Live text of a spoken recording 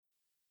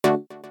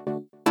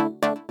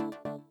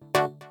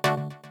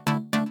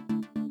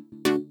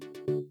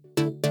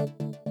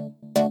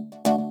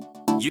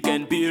You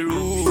can be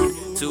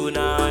rude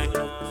tonight.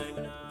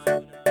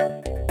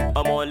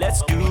 Come on,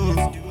 let's do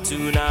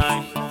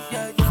tonight.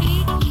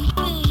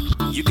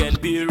 You can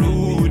be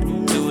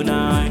rude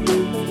tonight.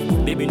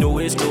 Baby, no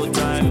waste no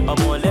time. Come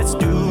on, let's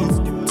do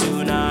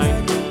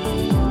tonight.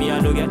 Me, I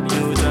don't get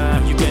no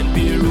time. You can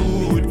be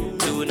rude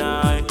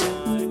tonight.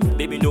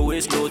 Baby, no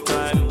waste no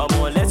time. Come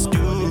on, let's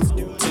do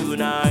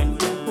tonight.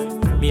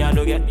 Me, I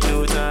don't get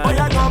no time. Oh,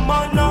 yeah, come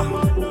on, no.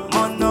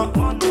 Mono,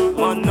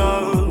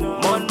 mono,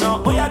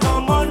 mono. Oh, yeah,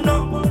 come on,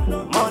 no.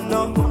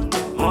 Mono,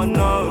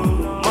 mono,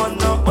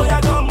 mono. Oh, yeah,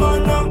 come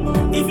on,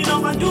 no. If you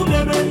don't want to,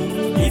 baby.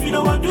 If you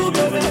don't want to,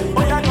 baby.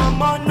 Oh, yeah,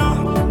 come on,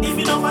 no. If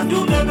you don't want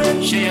to,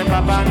 baby. She and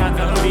Papa not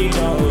gonna be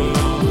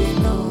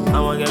no. I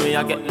want get me,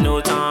 I get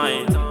no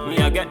time. Me,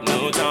 I get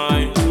no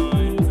time.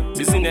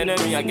 Sissing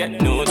enemy, I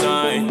get no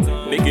time.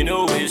 Making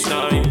no waste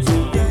time.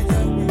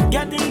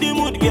 Get in the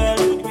mood, girl.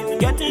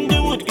 Get in the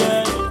mood,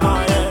 girl.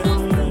 Ah,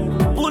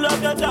 yeah. Pull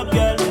up your top,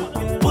 girl.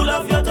 Pull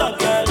up your top,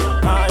 girl.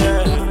 Ah,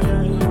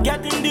 yeah.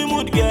 Get in the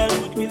mood, girl.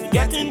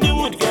 Get in the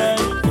mood, girl.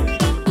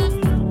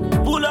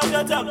 Pull up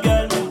your top,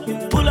 girl.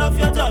 Pull up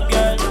your top,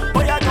 girl.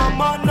 Oh, yeah,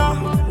 come on, no.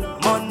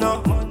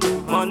 Mono,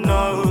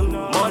 mono,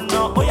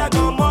 mono. Oh, yeah,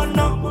 come on,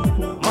 no.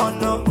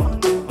 Mono,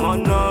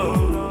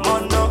 mono,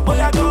 mono. Oh,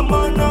 yeah, come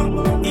on,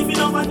 no. If you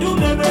don't want to,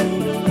 baby.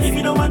 If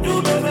you don't want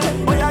to, baby.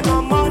 Oh, yeah,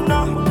 come on,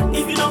 no.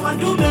 If you don't want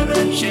to,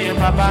 baby. She and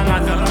Papa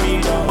not gonna be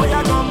no. Oh,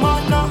 yeah, come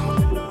on, no.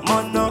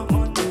 Mono,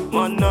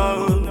 mono,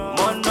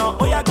 mono.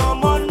 Oh, yeah,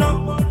 come on, no.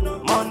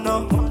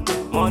 Mono,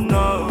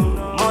 mono,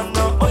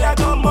 mono. Oh, yeah,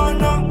 come on,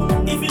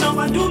 no. If you don't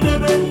want to,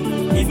 baby.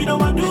 If you don't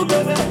want to,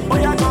 baby. Oh,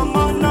 yeah, come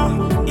on,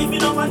 no. If you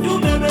don't want to,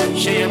 baby.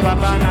 She and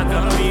Papa not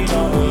gonna be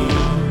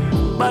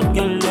no. Bad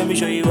girl, let me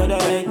show you what I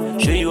like.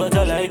 Show you what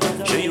I like.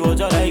 Show you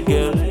what I like,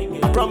 girl.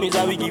 I promise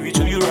I will give it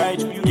to you right.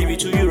 Give it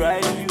to you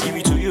right. Give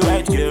it to you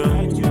right,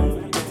 girl.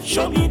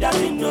 Show me that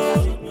you know.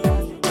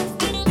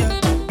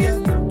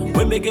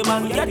 We make a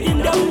man get in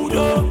the mood,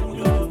 oh.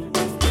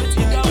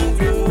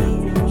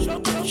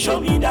 Show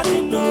me that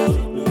you know.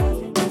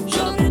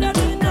 Show me that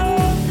you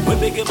know. We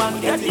make a man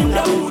get in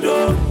the mood,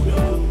 oh.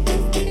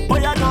 Oh,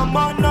 yeah, come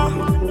on, no.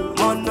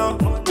 Mono,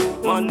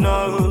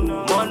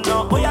 mono,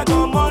 mono. Oh, yeah,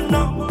 come on,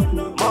 no.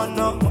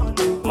 Mono,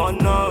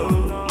 mono,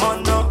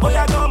 mono. Oh,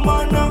 yeah, come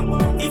on, no.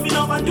 If you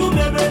don't want to,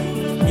 baby.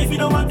 If you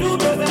don't want to,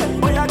 baby.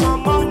 Oh, yeah,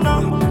 come on, no.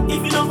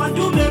 If you don't want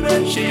to,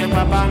 baby. She and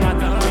Papa not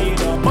gonna be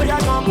no. Oh, yeah,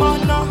 come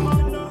on, no.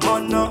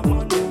 Mono,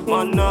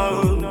 mono,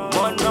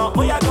 mono.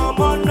 Oh, yeah,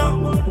 come on, no.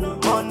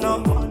 Mono,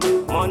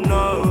 mono,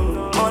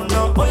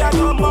 mono. Oh, yeah,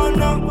 come on,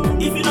 no.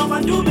 If you don't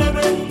want to,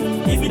 baby.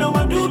 If you don't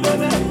want to,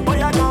 baby. Oh,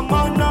 yeah, come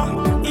on,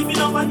 no. If you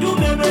don't want to,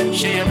 baby.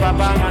 She and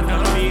Papa not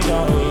gonna be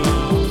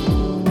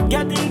no.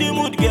 Get in the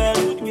mood, girl.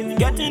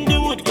 Get in the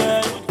mood,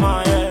 girl.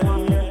 Ah, yeah.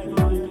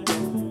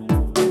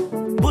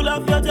 Pull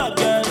up your top,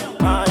 girl.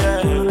 Ah,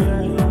 yeah.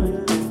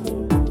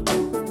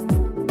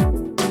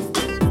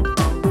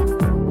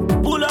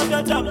 Pull up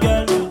your top,